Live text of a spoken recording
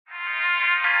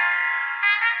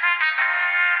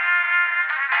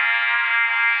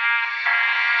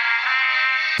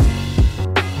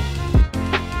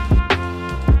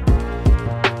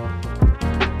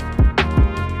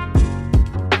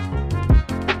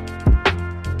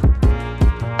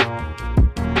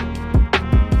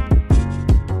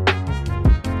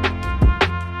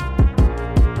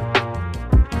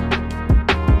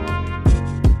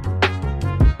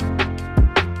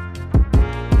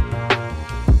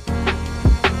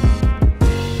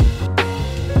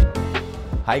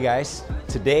Hi guys,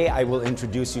 today I will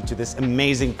introduce you to this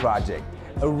amazing project,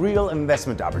 a real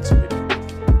investment opportunity.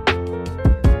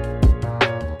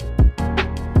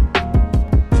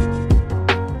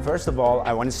 First of all,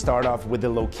 I want to start off with the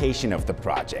location of the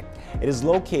project. It is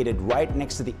located right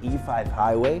next to the E5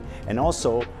 Highway and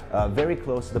also very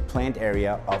close to the plant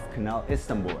area of Canal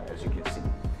Istanbul, as you can see.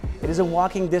 It is a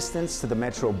walking distance to the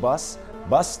metro bus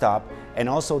stop, and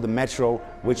also the metro,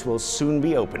 which will soon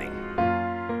be opening.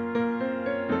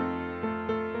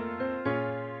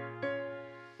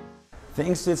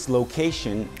 Thanks to its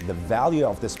location, the value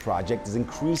of this project is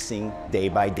increasing day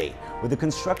by day. With the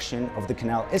construction of the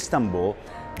Canal Istanbul,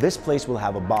 this place will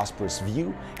have a Bosphorus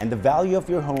view and the value of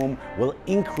your home will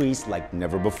increase like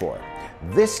never before.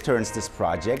 This turns this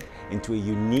project into a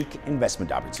unique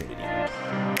investment opportunity.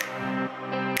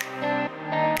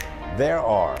 There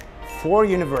are 4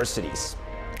 universities,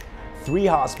 3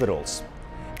 hospitals,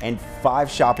 and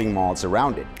 5 shopping malls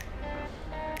around it.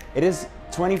 It is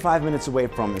 25 minutes away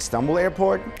from Istanbul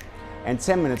Airport and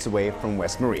 10 minutes away from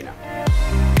West Marina.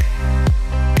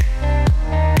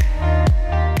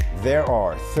 There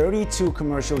are 32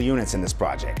 commercial units in this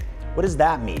project. What does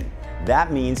that mean?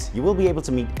 That means you will be able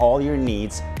to meet all your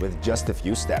needs with just a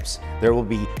few steps. There will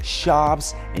be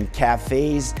shops and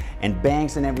cafes and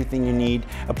banks and everything you need.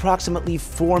 Approximately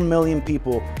 4 million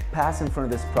people pass in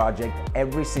front of this project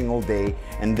every single day,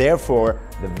 and therefore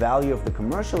the value of the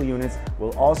commercial units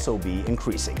will also be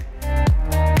increasing.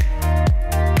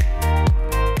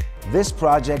 This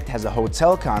project has a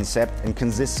hotel concept and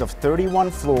consists of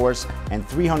 31 floors and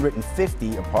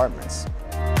 350 apartments.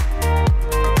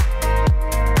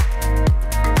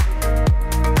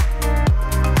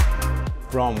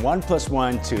 From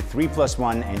 1+1 to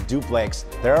 3+1 and duplex,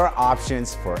 there are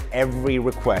options for every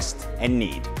request and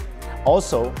need.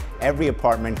 Also, every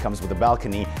apartment comes with a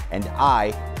balcony, and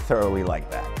I thoroughly like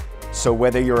that. So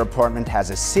whether your apartment has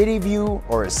a city view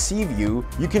or a sea view,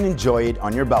 you can enjoy it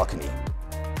on your balcony.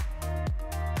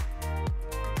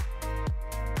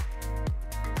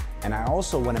 And I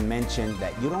also want to mention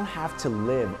that you don't have to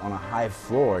live on a high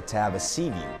floor to have a sea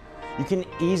view. You can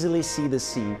easily see the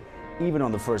sea even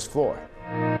on the first floor.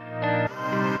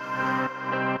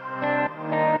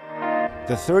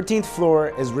 The 13th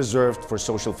floor is reserved for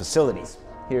social facilities.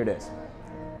 Here it is.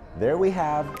 There we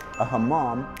have a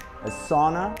hammam, a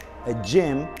sauna, a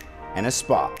gym, and a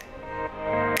spa.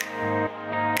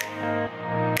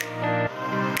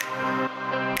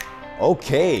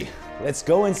 Okay, let's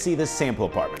go and see the sample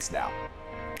apartments now.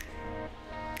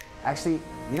 Actually,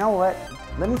 you know what?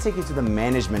 Let me take you to the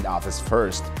management office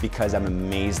first because I'm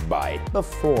amazed by it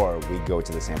before we go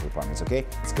to the sample apartments, okay?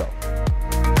 Let's go.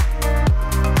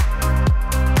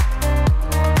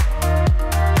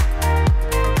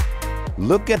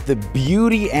 Look at the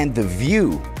beauty and the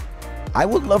view. I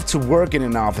would love to work in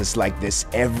an office like this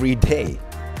every day.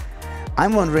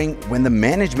 I'm wondering, when the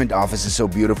management office is so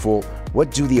beautiful,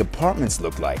 what do the apartments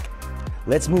look like?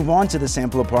 Let's move on to the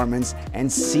sample apartments and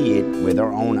see it with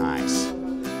our own eyes.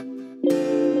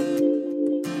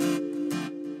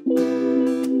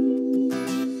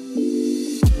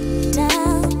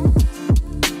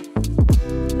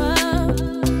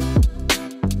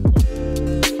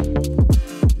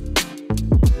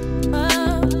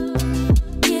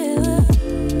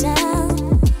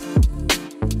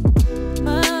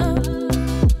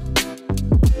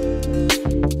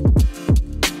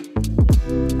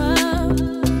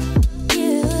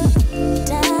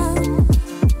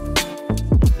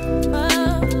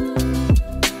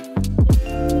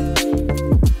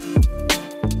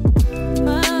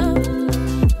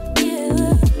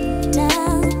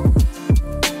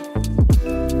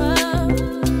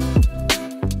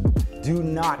 Do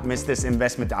not miss this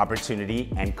investment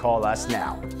opportunity and call us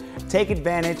now. Take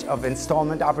advantage of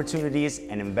installment opportunities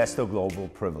and Investo Global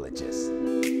privileges.